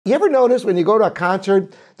You ever notice when you go to a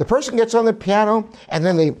concert, the person gets on the piano and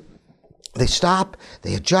then they stop,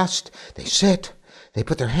 they adjust, they sit, they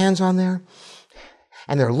put their hands on there,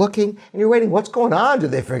 and they're looking, and you're waiting, what's going on? Did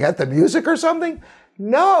they forget the music or something?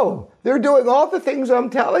 No, they're doing all the things I'm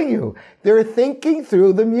telling you. They're thinking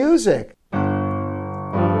through the music.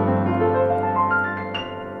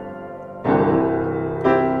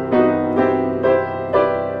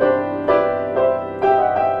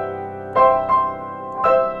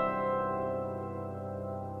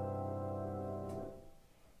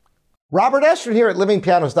 Robert Estrin here at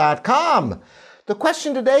livingpianos.com. The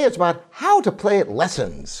question today is about how to play at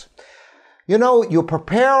lessons. You know, you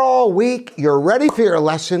prepare all week, you're ready for your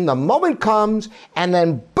lesson, the moment comes, and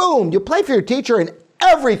then boom, you play for your teacher and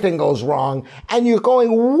everything goes wrong, and you're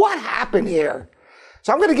going, what happened here?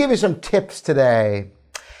 So I'm going to give you some tips today.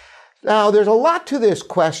 Now, there's a lot to this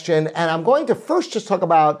question, and I'm going to first just talk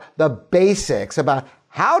about the basics, about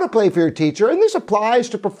how to play for your teacher, and this applies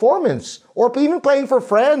to performance or even playing for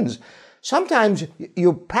friends. Sometimes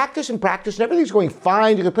you practice and everything's going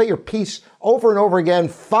fine. You can play your piece over and over again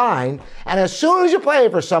fine. And as soon as you play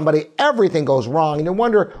it for somebody, everything goes wrong. And you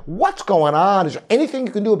wonder, what's going on? Is there anything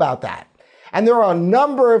you can do about that? And there are a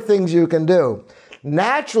number of things you can do.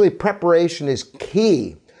 Naturally, preparation is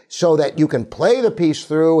key so that you can play the piece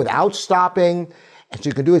through without stopping. And so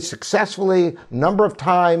you can do it successfully a number of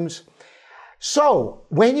times. So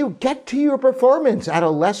when you get to your performance at a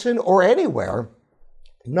lesson or anywhere,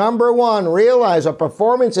 number one, realize a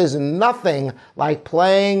performance is nothing like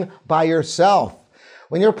playing by yourself.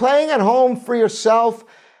 When you're playing at home for yourself,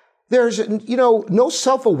 there's, no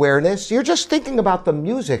self-awareness. You're just thinking about the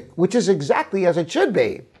music, which is exactly as it should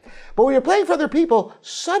be. But when you're playing for other people,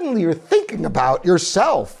 suddenly you're thinking about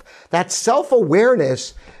yourself. That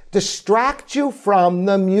self-awareness distracts you from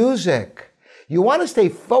the music. You want to stay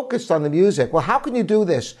focused on the music. Well, how can you do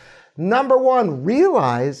this? Number one,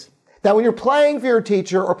 realize that when you're playing for your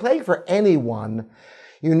teacher or playing for anyone,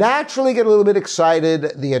 you naturally get a little bit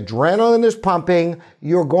excited. The adrenaline is pumping.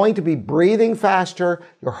 You're going to be breathing faster.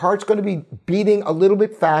 Your heart's going to be beating a little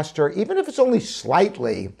bit faster, even if it's only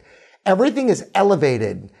slightly. Everything is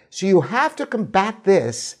elevated. So you have to combat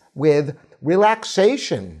this with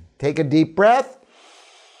relaxation. Take a deep breath.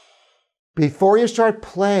 Before you start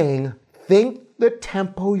playing, think the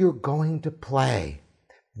tempo you're going to play.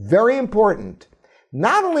 Very important.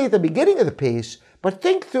 Not only at the beginning of the piece, but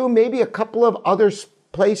think through maybe a couple of other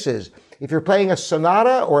places. If you're playing a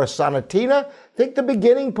sonata or a sonatina, think the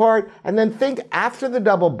beginning part and then think after the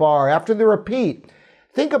double bar, after the repeat.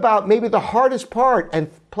 Think about maybe the hardest part and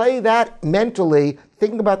play that mentally,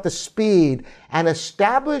 thinking about the speed, and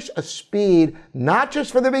establish a speed, not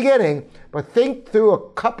just for the beginning, but think through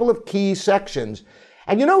a couple of key sections.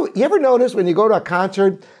 And you ever notice when you go to a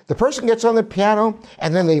concert, the person gets on the piano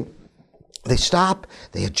and then they stop,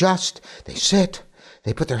 they adjust, they sit,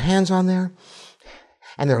 they put their hands on there,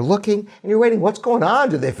 and they're looking, and you're waiting, what's going on?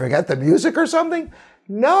 Did they forget the music or something?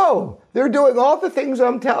 No, they're doing all the things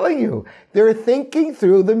I'm telling you. They're thinking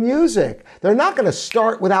through the music. They're not going to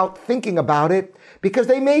start without thinking about it because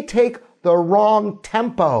they may take the wrong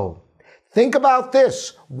tempo. Think about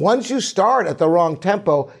this. Once you start at the wrong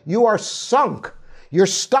tempo, you are sunk. You're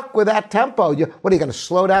stuck with that tempo. What, are you going to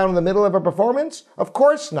slow down in the middle of a performance? Of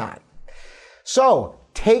course not. So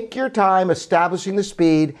take your time establishing the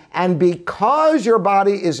speed, and because your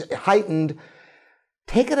body is heightened,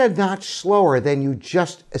 take it a notch slower than you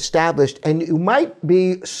just established, and you might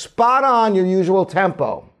be spot on your usual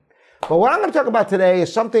tempo. But what I'm going to talk about today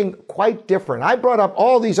is something quite different. I brought up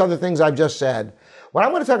all these other things I've just said. What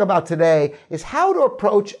I'm going to talk about today is how to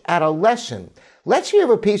approach at a lesson. Let's say you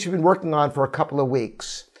have a piece you've been working on for a couple of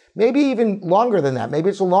weeks, maybe even longer than that.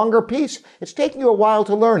 Maybe it's a longer piece. It's taking you a while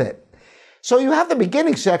to learn it. So you have the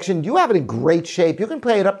beginning section. You have it in great shape. You can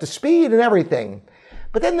play it up to speed and everything.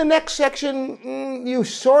 But then the next section, you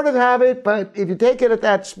sort of have it, but if you take it at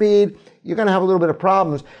that speed, you're going to have a little bit of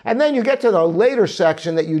problems. And then you get to the later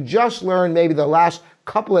section that you just learned maybe the last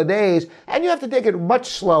couple of days, and you have to take it much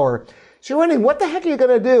slower. So you're wondering, what the heck are you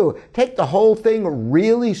going to do? Take the whole thing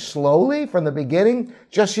really slowly from the beginning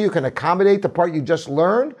just so you can accommodate the part you just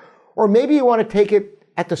learned? Or maybe you want to take it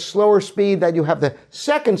at the slower speed that you have the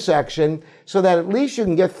second section so that at least you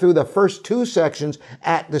can get through the first two sections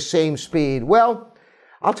at the same speed. Well,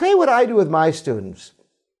 I'll tell you what I do with my students.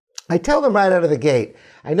 I tell them right out of the gate,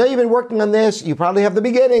 I know you've been working on this, you probably have the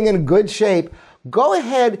beginning in good shape. Go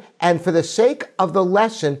ahead and for the sake of the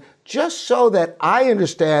lesson, just so that I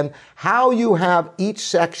understand how you have each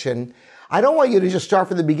section, I don't want you to just start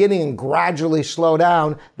from the beginning and gradually slow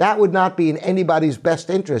down. That would not be in anybody's best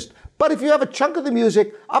interest. But if you have a chunk of the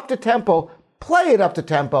music up to tempo, play it up to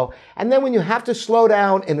tempo. And then when you have to slow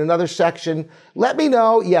down in another section, let me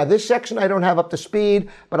know, yeah, this section I don't have up to speed,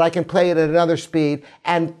 but I can play it at another speed,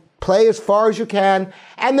 and play as far as you can.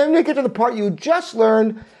 And then when you get to the part you just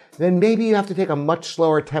learned, then maybe you have to take a much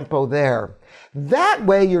slower tempo there. That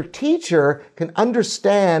way your teacher can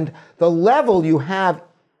understand the level you have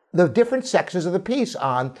the different sections of the piece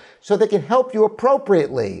on, so they can help you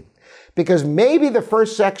appropriately. Because maybe the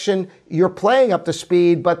first section you're playing up to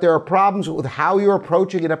speed, but there are problems with how you're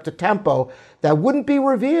approaching it up to tempo that wouldn't be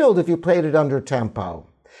revealed if you played it under tempo.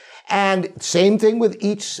 And same thing with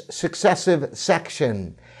each successive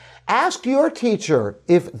section. Ask your teacher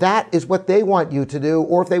if that is what they want you to do,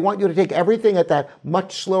 or if they want you to take everything at that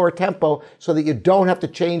much slower tempo so that you don't have to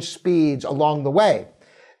change speeds along the way.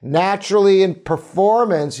 Naturally, in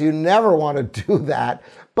performance, you never want to do that.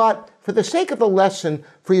 But for the sake of the lesson,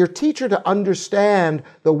 for your teacher to understand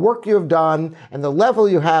the work you have done and the level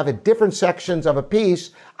you have at different sections of a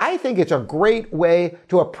piece, I think it's a great way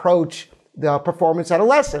to approach the performance at a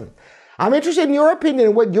lesson. I'm interested in your opinion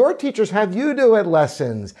and what your teachers have you do at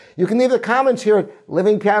lessons. You can leave the comments here at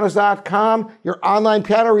livingpianos.com, your online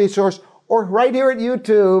piano resource, or right here at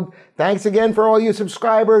YouTube. Thanks again for all you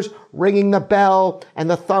subscribers. Ringing the bell and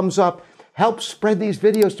the thumbs up helps spread these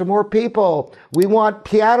videos to more people. We want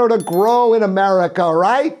piano to grow in America,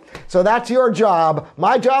 right? So that's your job.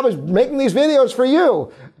 My job is making these videos for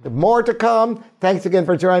you. More to come. Thanks again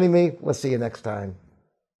for joining me. We'll see you next time.